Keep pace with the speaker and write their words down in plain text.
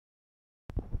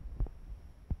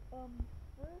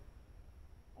First,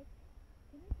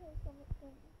 can you tell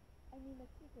something? I mean a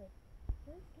secret.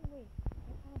 First, can wait.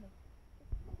 I promise.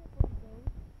 Just come here before you go.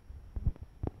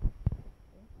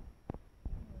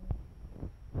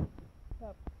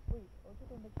 Stop. Wait, I'll just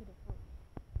make you the first.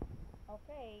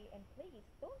 Okay, and please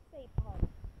don't say pun.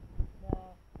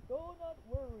 Nah, do not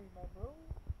worry, my bro.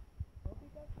 I'll be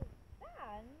back for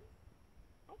Dan.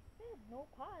 I said no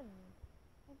puns.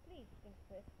 And please think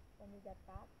Chris when you get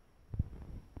back.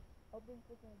 I'll bring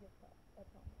Chris when you get back. I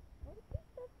promise. Oh, please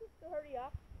tell Chris to hurry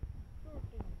up. Sure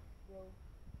thing, bro.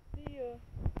 See ya.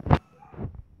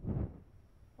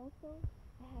 Also,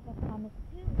 I have a promise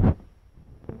too.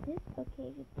 Is it okay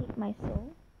if you take my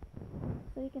soul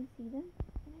so you can see them?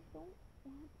 And I don't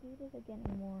want to do this again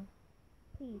anymore.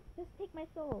 Please, just take my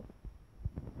soul.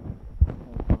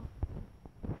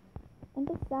 And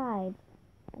besides,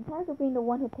 I'm tired of being the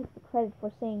one who takes the credit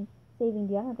for saving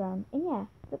the underground. And yeah,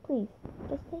 so please,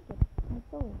 just take it. My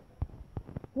soul.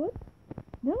 What?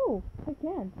 No, I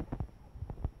can't.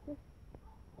 Just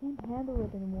can't handle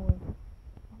it anymore.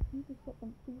 I need to set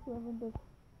them free so everyone does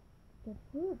get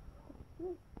hurt.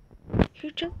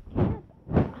 You just can't.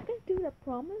 I can do that,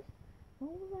 promise. Why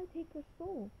will I take her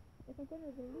soul if I'm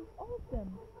gonna release all of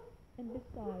them? And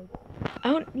besides,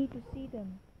 I don't need to see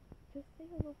them. Just say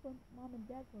hello from Mom and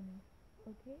Dad for me,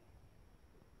 okay?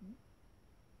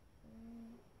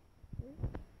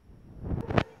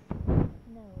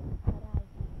 No, but I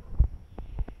do.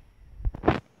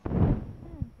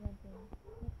 Sounds renting.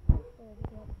 Next time, we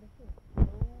get the food.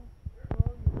 Oh,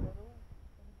 sorry, Shadow.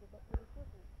 Let me get back to the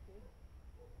circle, okay?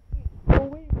 Oh,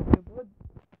 wait a minute, bud.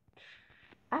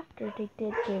 After they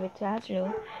did give it to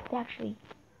Azrael, they actually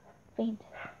fainted.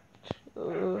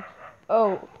 Oh,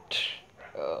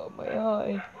 my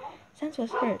eye. Sans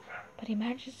was hurt, but he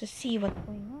manages to see what's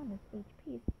going on as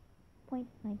HP is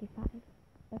 .95.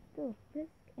 But still, Frisk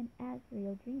and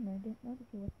Azrael Dreamer didn't notice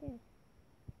he was there.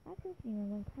 Azrael Dreamer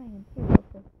went crying in tears of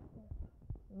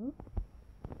Frisk.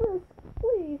 Frisk,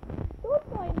 please, don't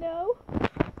die now.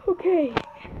 Okay,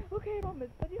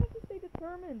 promise, but you have to stay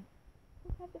determined.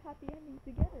 We'll have the happy ending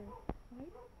together,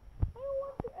 right? I don't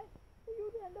want for you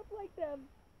to end up like them.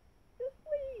 Just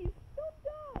please, don't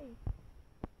die.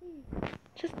 Please,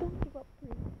 just don't give up,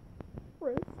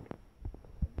 Frisk.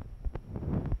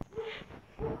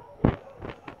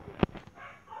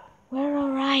 We're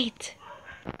alright.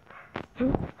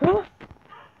 Huh?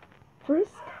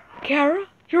 Frisk? Kara?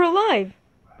 You're alive!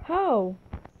 How?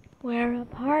 We're a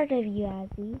part of you,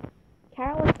 Azzy.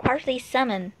 Kara was partially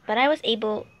summoned, but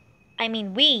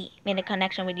we made a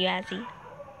connection with you, Azzy.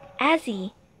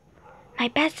 Azzy, my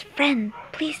best friend,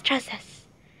 please trust us.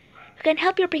 We can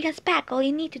help you bring us back. All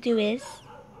you need to do is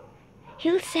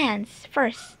heal Sans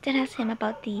first, then ask him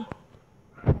about the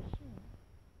machine.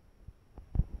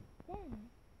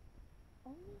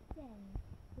 Only then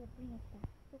will bring us back.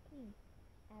 So please,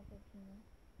 Azzy,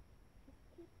 just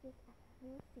keep this a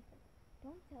real secret.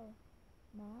 Don't tell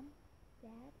Mom,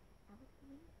 Dad,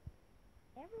 Alfie,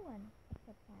 everyone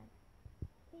except Sans.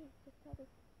 Please, just tell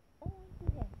this only to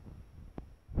him.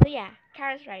 So yeah,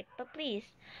 Kara's right, but please,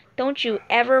 don't you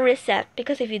ever reset,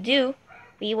 because if you do,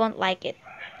 we won't like it.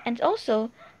 And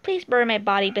also, please bury my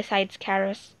body besides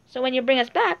Kara's, so when you bring us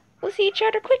back, we'll see each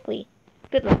other quickly.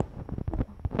 Good luck.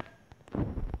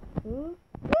 You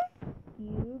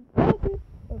got it.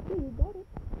 Okay, you got it.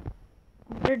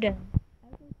 We're done. I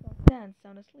just saw Sans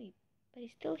sound asleep, but he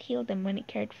still healed them when he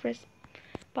carried Frisk's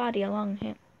body along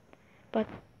him. But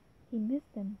he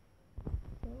missed them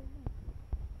so much.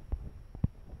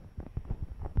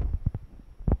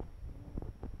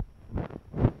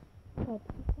 But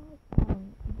he saw a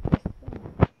sound and Frisk said,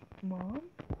 Mom?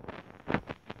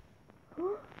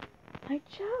 Huh? My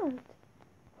child,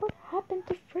 what happened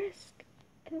to Frisk?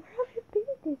 And where have you been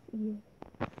this year?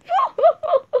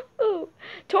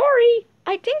 Tori,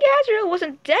 I think Azrael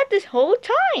wasn't dead this whole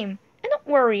time. And don't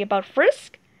worry about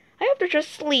Frisk. I hope they're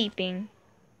just sleeping.